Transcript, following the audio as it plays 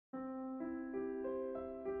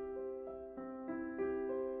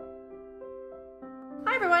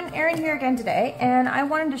everyone, Erin here again today, and I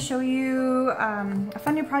wanted to show you a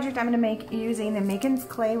fun new project I'm going to make using the Makin's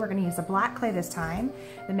clay. We're going to use the black clay this time,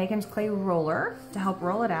 the Makin's clay roller to help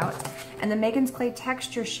roll it out, and the Makin's clay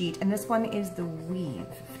texture sheet, and this one is the weave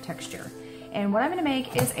texture. And what I'm going to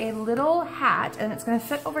make is a little hat, and it's going to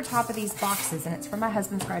fit over top of these boxes, and it's for my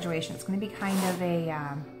husband's graduation. It's going to be kind of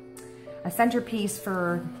a centerpiece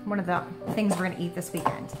for one of the things we're going to eat this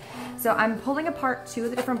weekend. So I'm pulling apart two of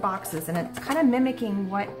the different boxes, and it's kind of mimicking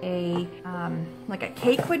what a like a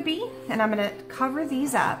cake would be, and I'm going to cover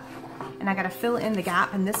these up, and I got to fill in the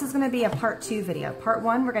gap, and this is going to be a part 2 video. Part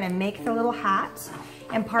 1, we're going to make the little hat,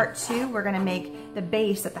 and part 2, we're going to make the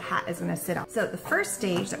base that the hat is going to sit on. So the first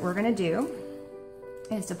stage that we're going to do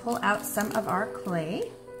is to pull out some of our clay,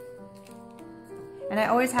 and I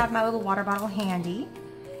always have my little water bottle handy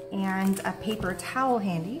and a paper towel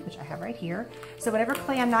handy, which I have right here. So whatever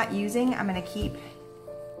clay I'm not using, I'm gonna keep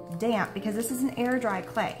damp because this is an air dry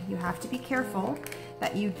clay. You have to be careful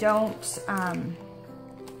that you don't, sorry,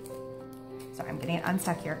 I'm getting it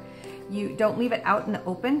unstuck here. You don't leave it out in the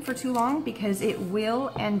open for too long because it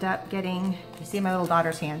will end up getting, you see my little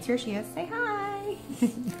daughter's hands, here she is, say hi.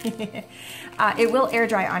 It will air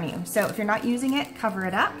dry on you. So if you're not using it, cover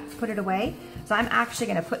it up, put it away. So I'm actually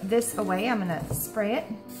gonna put this away. I'm gonna spray it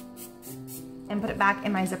and put it back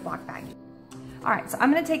in my Ziploc bag. All right, so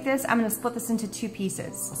I'm gonna take this, I'm gonna split this into 2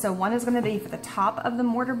 pieces. So one is gonna be for the top of the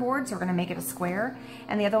mortar board, so we're gonna make it a square,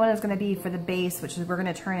 and the other one is gonna be for the base, which is we're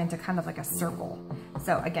gonna turn into kind of like a circle.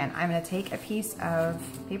 So again, I'm gonna take a piece of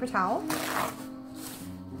paper towel,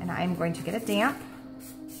 and I'm going to get it damp,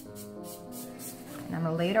 and I'm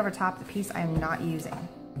gonna lay it over top the piece I'm not using.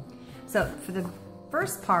 So for the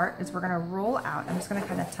first part is we're gonna roll out, I'm just gonna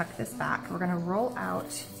kind of tuck this back, we're gonna roll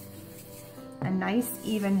out a nice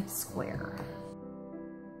even square.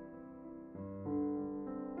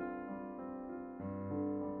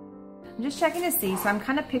 I'm just checking to see, so I'm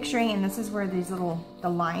kind of picturing, and this is where these the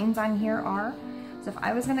lines on here are. So if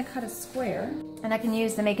I was gonna cut a square, and I can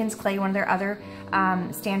use the Makin's clay, one of their other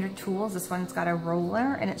standard tools. This one's got a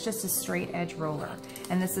roller, and it's just a straight edge roller.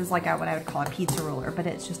 And this is like what I would call a pizza roller, but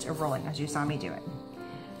it's just a rolling, as you saw me do it.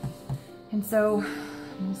 And so,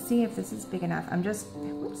 I'm gonna see if this is big enough. I'm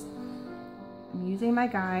using my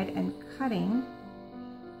guide and cutting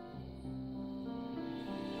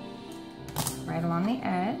right along the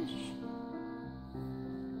edge.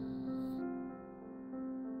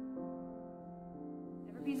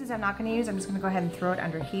 Whatever pieces I'm not going to use, I'm just going to go ahead and throw it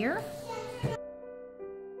under here.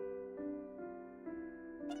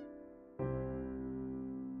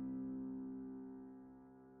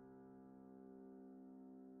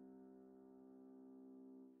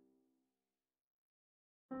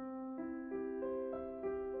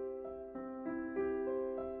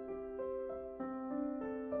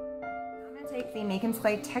 Take the Makin's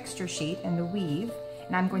clay texture sheet and the weave,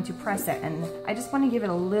 and I'm going to press it, and I just want to give it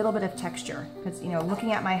a little bit of texture because, you know,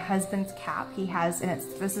 looking at my husband's cap, he has, and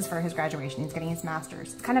this is for his graduation, he's getting his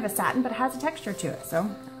master's. It's kind of a satin, but it has a texture to it,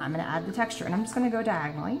 so I'm going to add the texture, and I'm just going to go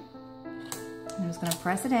diagonally. I'm just going to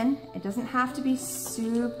press it in. It doesn't have to be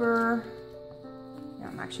super, no,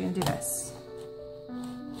 I'm actually going to do this. There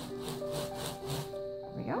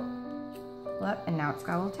we go. Look, and now it's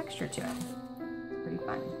got a little texture to it. It's pretty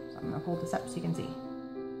fun. I'm going to hold this up so you can see.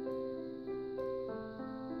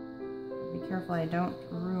 Be careful I don't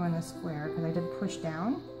ruin the square because I did push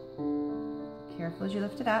down. Careful as you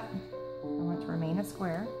lift it up. I want it to remain a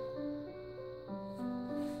square.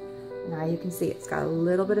 Now you can see it's got a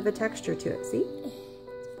little bit of a texture to it. See?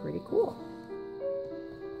 It's pretty cool.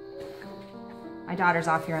 My daughter's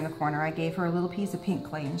off here in the corner. I gave her a little piece of pink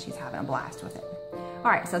clay and she's having a blast with it.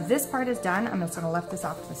 All right, so this part is done. I'm just going to lift this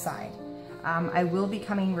off to the side. I will be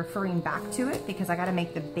referring back to it because I got to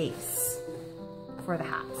make the base for the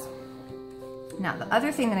hat. Now, the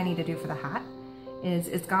other thing that I need to do for the hat is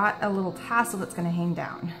it's got a little tassel that's going to hang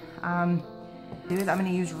down. I'm going to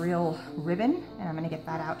use real ribbon, and I'm going to get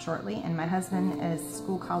that out shortly. And my husband's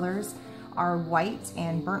school colors are white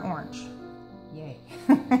and burnt orange. Yay.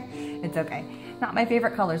 It's okay. Not my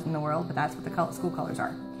favorite colors in the world, but that's what the school colors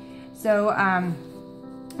are. So,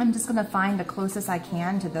 I'm just gonna find the closest I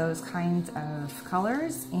can to those kinds of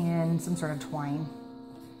colors and some sort of twine.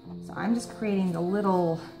 So I'm just creating the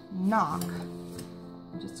little knock.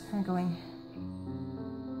 I'm just kind of going,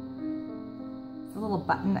 the little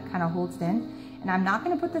button that kind of holds it in. And I'm not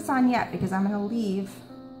gonna put this on yet because I'm gonna leave,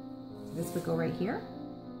 this would go right here.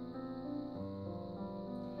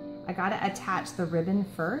 I gotta attach the ribbon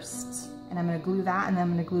first, and I'm gonna glue that, and then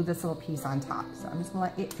I'm gonna glue this little piece on top. So I'm just gonna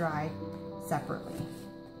let it dry separately.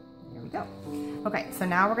 There we go. Okay, so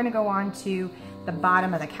now we're gonna go on to the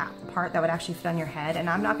bottom of the cap, the part that would actually fit on your head. And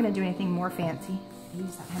I'm not gonna do anything more fancy.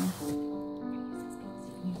 Use that, honey.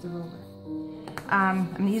 Use the roller.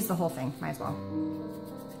 I'm gonna use the whole thing, might as well.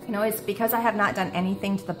 You know, it's because I have not done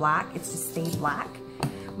anything to the black, it's just stayed black.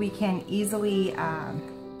 We can easily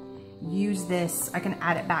use this, I can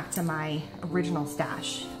add it back to my original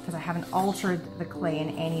stash because I haven't altered the clay in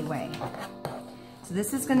any way. So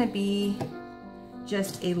this is gonna be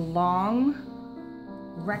just a long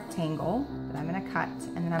rectangle that I'm gonna cut,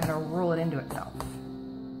 and then I'm gonna roll it into itself.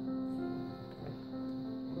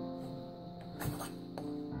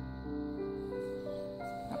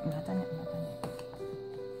 I'm not done yet, I'm not done yet.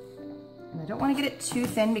 And I don't wanna get it too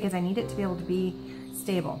thin because I need it to be able to be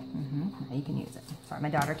stable. Now you can use it. Sorry, my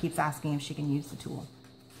daughter keeps asking if she can use the tool.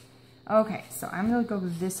 Okay, so I'm gonna go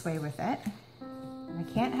this way with it. And I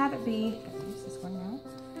can't have it be, use this one now.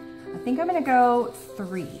 I think I'm gonna go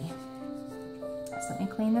 3. So let me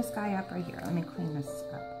clean this guy up right here. Let me clean this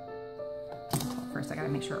up. Well, first I gotta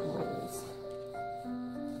make sure it rolls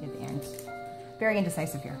at the end. Very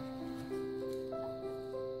indecisive here.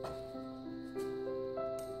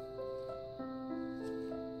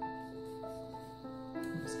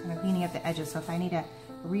 I'm just kind of cleaning up the edges, so if I need to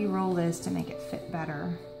re-roll this to make it fit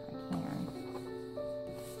better, I can.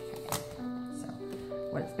 Okay. So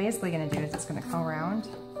what it's basically gonna do is it's gonna come around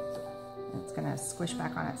and it's gonna squish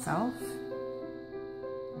back on itself.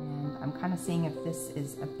 And I'm kind of seeing if this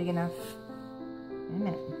is a big enough, in a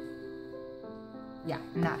minute. Yeah,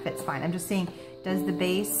 and that fits fine. I'm just seeing, does the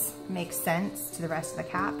base make sense to the rest of the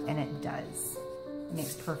cap? And it does. It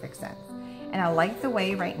makes perfect sense. And I like the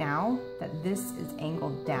way right now that this is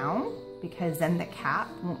angled down, because then the cap,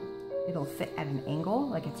 it'll fit at an angle,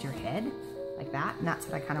 like it's your head, like that, and that's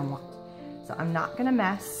what I kind of want. So I'm not gonna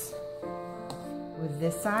mess with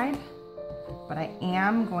this side, but I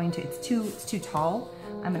am going to, it's too tall.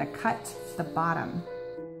 I'm gonna cut the bottom.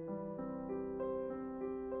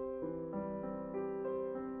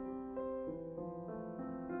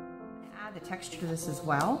 Add the texture to this as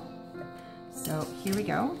well. So here we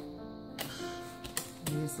go.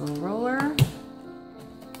 Use the little roller.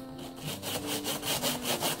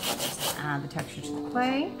 Just add the texture to the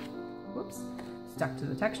clay. Whoops, stuck to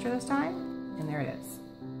the texture this time, and there it is.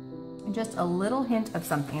 And just a little hint of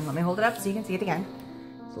something. Let me hold it up so you can see it again.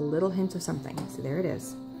 It's a little hint of something. So there it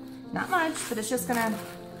is. Not much, but it's just gonna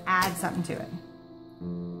add something to it.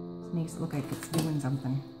 Just makes it look like it's doing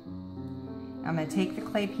something. I'm gonna take the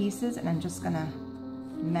clay pieces and I'm just gonna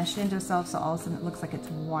mesh it into itself so all of a sudden it looks like it's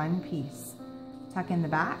one piece. Tuck in the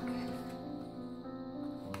back.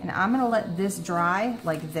 And I'm gonna let this dry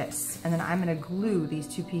like this, and then I'm gonna glue these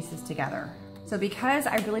two pieces together. So because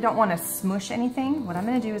I really don't want to smush anything, what I'm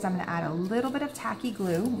going to do is I'm going to add a little bit of tacky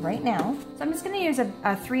glue right now. So I'm just going to use a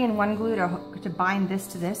 3-in-1 glue to bind this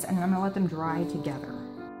to this, and then I'm going to let them dry together.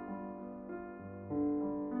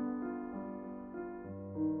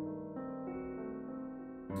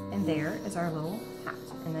 And there is our little hat.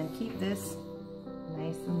 And then keep this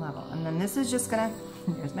nice and level. And then this is just going to,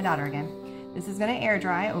 there's my daughter again. This is going to air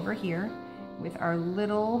dry over here with our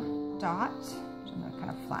little dot. I'm going to kind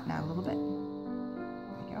of flatten out a little bit.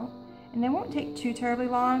 And they won't take too terribly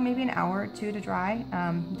long, maybe an hour or 2 to dry.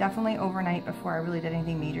 Definitely overnight before I really did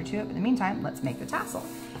anything major to it. But in the meantime, let's make the tassel.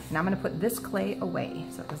 And I'm gonna put this clay away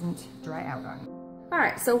so it doesn't dry out on me. All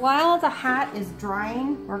right, so while the hat is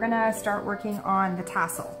drying, we're gonna start working on the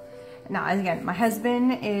tassel. Now, again, my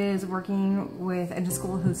husband is working with a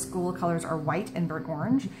school whose school colors are white and burnt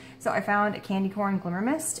orange. So I found a candy corn glimmer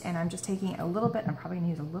mist, and I'm just taking a little bit. I'm probably gonna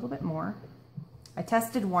use a little bit more. I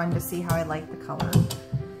tested one to see how I like the color.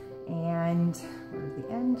 And where's the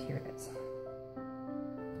end? Here it is.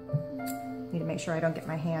 Need to make sure I don't get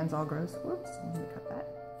my hands all gross. Whoops, let me cut that.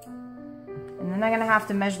 And then I'm gonna have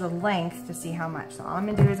to measure the length to see how much. So all I'm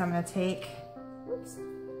gonna do is I'm gonna take, whoops,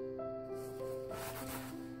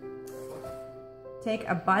 take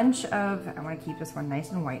a bunch of, I wanna keep this one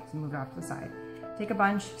nice and white, so move it off to the side. Take a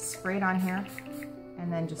bunch, spray it on here,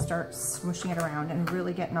 and then just start smooshing it around and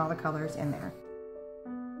really getting all the colors in there.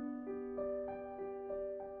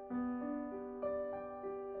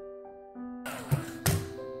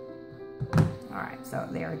 So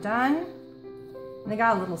they are done. And they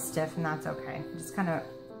got a little stiff, and that's okay. Just kind of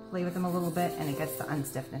play with them a little bit and it gets the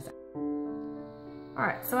unstiffness out. All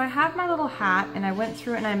right, so I have my little hat, and I went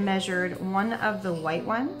through and I measured one of the white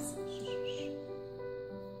ones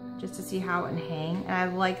just to see how it would hang, and I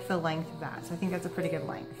like the length of that. So I think that's a pretty good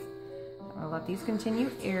length. I'm gonna let these continue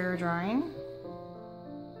air drying.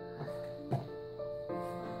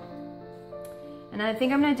 And I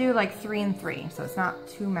think I'm gonna do like 3 and 3, so it's not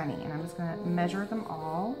too many. And I'm just gonna measure them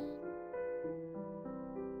all.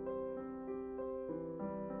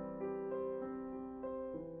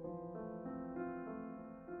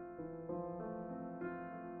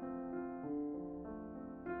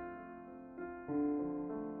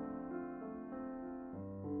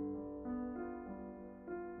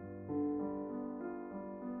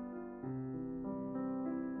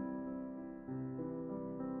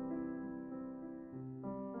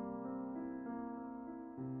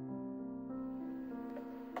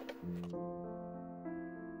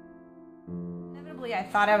 Inevitably, I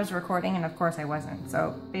thought I was recording, and of course I wasn't.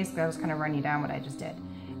 So basically I was kind of running down what I just did.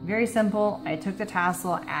 Very simple. I took the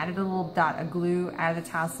tassel, added a little dot of glue, added the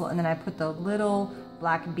tassel, and then I put the little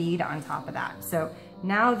black bead on top of that. So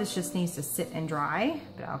now this just needs to sit and dry,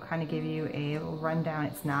 but I'll kind of give you a little rundown.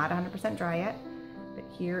 It's not 100% dry yet, but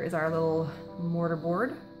here is our little mortar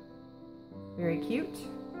board. Very cute.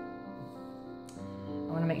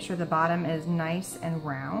 I want to make sure the bottom is nice and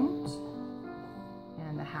round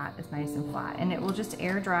and the hat is nice and flat, and it will just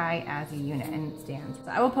air dry as a unit and it stands.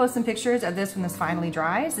 So I will post some pictures of this when this finally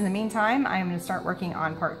dries. In the meantime, I'm going to start working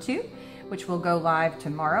on part 2, which will go live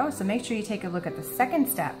tomorrow. So make sure you take a look at the second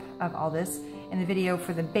step of all this in the video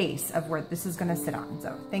for the base of where this is going to sit on.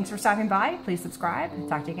 So thanks for stopping by. Please subscribe.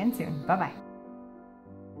 Talk to you again soon. Bye-bye.